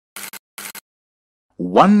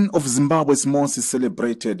One of Zimbabwe's most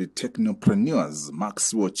celebrated technopreneurs,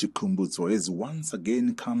 Maxwell Chikumbutso, has once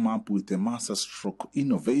again come up with a masterstroke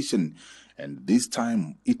innovation, and this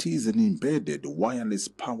time it is an embedded wireless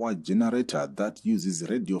power generator that uses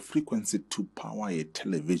radio frequency to power a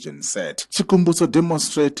television set. Chikumbutso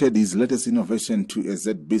demonstrated his latest innovation to a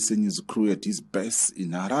ZBC News crew at his base in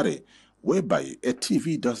Harare, whereby a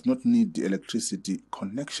TV does not need electricity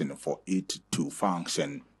connection for it to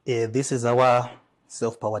function. This is our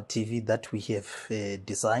self-powered TV that we have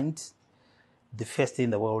designed, the first in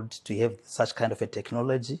the world to have such kind of a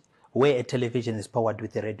technology where a television is powered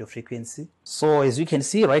with a radio frequency. So as you can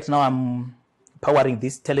see right now, I'm powering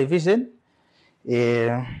this television.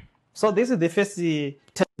 So this is the first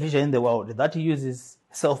television in the world that uses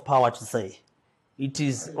self-power to say. It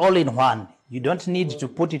is all in one. You don't need to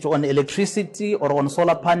put it on electricity or on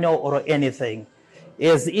solar panel or anything.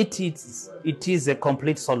 As it is a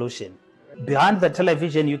complete solution. Behind the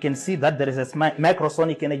television, you can see that there is a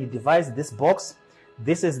microsonic energy device, this box.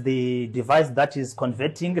 This is the device that is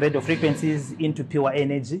converting radio frequencies into pure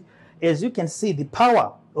energy. As you can see, the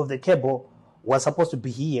power of the cable was supposed to be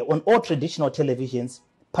here. On all traditional televisions,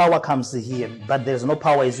 power comes here, but there's no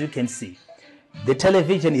power, as you can see. The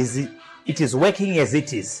television is working as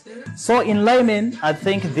it is. So in layman, I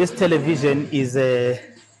think this television is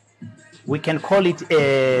we can call it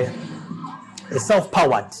a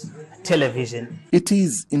self-powered television. It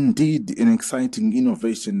is indeed an exciting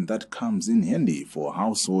innovation that comes in handy for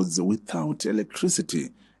households without electricity,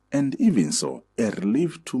 and even so, a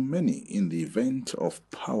relief to many in the event of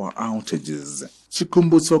power outages.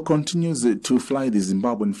 Chikumbutso continues to fly the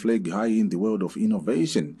Zimbabwean flag high in the world of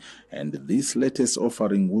innovation, and this latest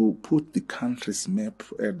offering will put the country's map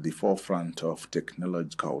at the forefront of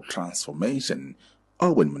technological transformation.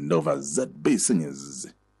 Owen Mandova, ZBC News,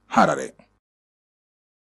 Harare.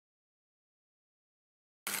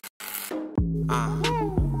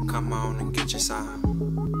 Come on and get your some.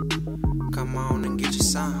 Come on and get your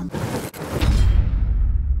some.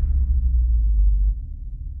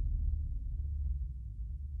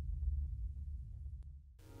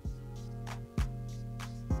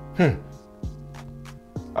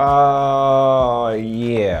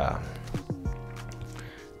 Yeah.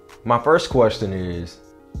 My first question is,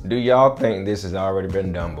 do y'all think this has already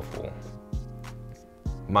been done before?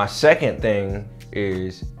 My second thing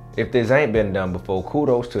is, if this ain't been done before,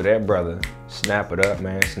 kudos to that brother. Snap it up,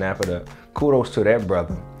 man, snap it up. Kudos to that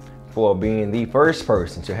brother for being the first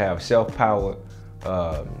person to have self-powered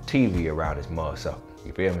TV around his motherfucker.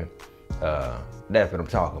 You feel me? That's what I'm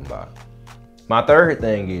talking about. My third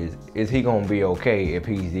thing is he gonna be okay if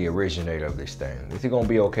he's the originator of this thing? Is he gonna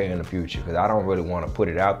be okay in the future? Because I don't really want to put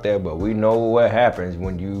it out there, but we know what happens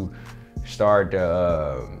when you start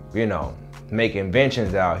to, you know, make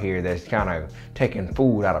inventions out here that's kind of taking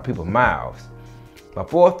food out of people's mouths. My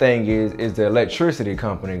fourth thing is the electricity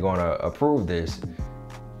company gonna approve this?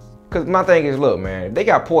 Because my thing is, look, man, they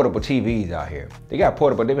got portable TVs out here. They've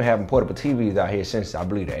been having portable TVs out here since, I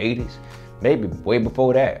believe, the 80s, maybe way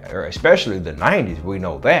before that, or especially the 90s, we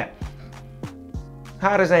know that.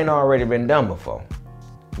 How this ain't already been done before?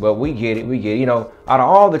 But we get it. You know, out of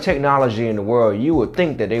all the technology in the world, you would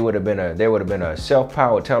think that there would have been a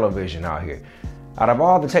self-powered television out here. Out of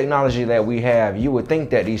all the technology that we have, you would think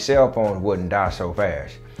that these cell phones wouldn't die so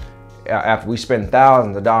fast after we spend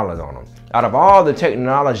thousands of dollars on them. Out of all the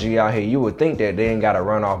technology out here, you would think that they ain't got to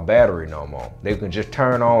run off battery no more. They can just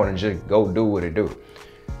turn on and just go do what it do.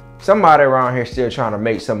 Somebody around here still trying to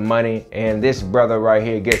make some money, and this brother right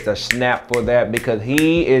here gets a snap for that because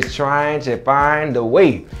he is trying to find a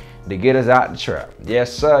way to get us out the trap.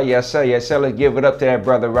 Yes, sir. Yes, sir. Yes, sir. Let's give it up to that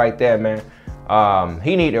brother right there, man.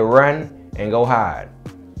 He need to run and go hide.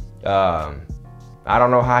 I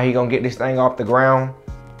don't know how he gonna get this thing off the ground,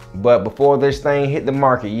 but before this thing hit the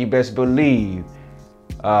market, you best believe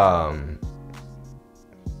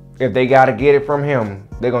if they gotta get it from him,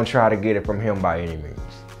 they're gonna try to get it from him by any means.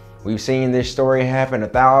 We've seen this story happen a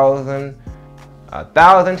thousand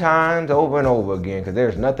times over and over again, because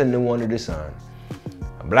there's nothing new under the sun.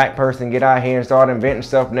 A black person get out here and start inventing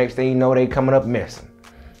stuff, next thing you know, they coming up missing.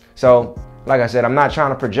 So, like I said, I'm not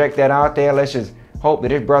trying to project that out there. Let's just hope that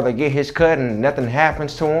this brother get his cut and nothing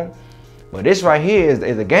happens to him. But this right here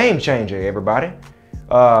is a game changer, everybody.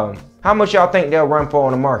 How much y'all think they'll run for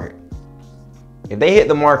on the market? If they hit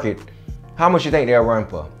the market, how much you think they'll run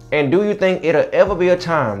for? And do you think there will ever be a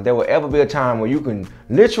time where you can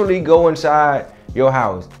literally go inside your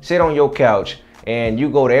house, sit on your couch, and you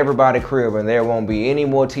go to everybody's crib and there won't be any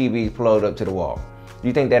more TVs plugged up to the wall? Do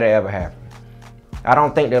you think that'll ever happen? I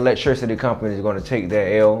don't think the electricity company is going to take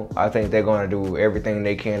that L. I think they're going to do everything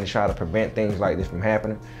they can to try to prevent things like this from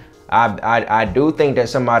happening. I do think that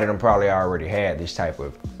somebody of them probably already had this type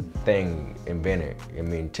of thing invented. I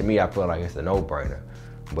mean, to me, I feel like it's a no-brainer.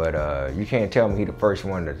 But you can't tell me he the first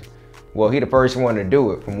one to, well, he the first one to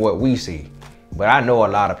do it from what we see. But I know a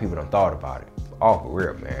lot of people done thought about it. All for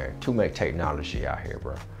real, man. Too much technology out here,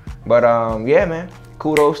 bro. But yeah, man,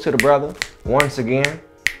 kudos to the brother once again.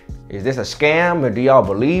 Is this a scam, or do y'all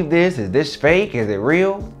believe this? Is this fake? Is it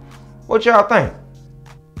real? What y'all think?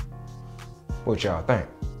 What y'all think?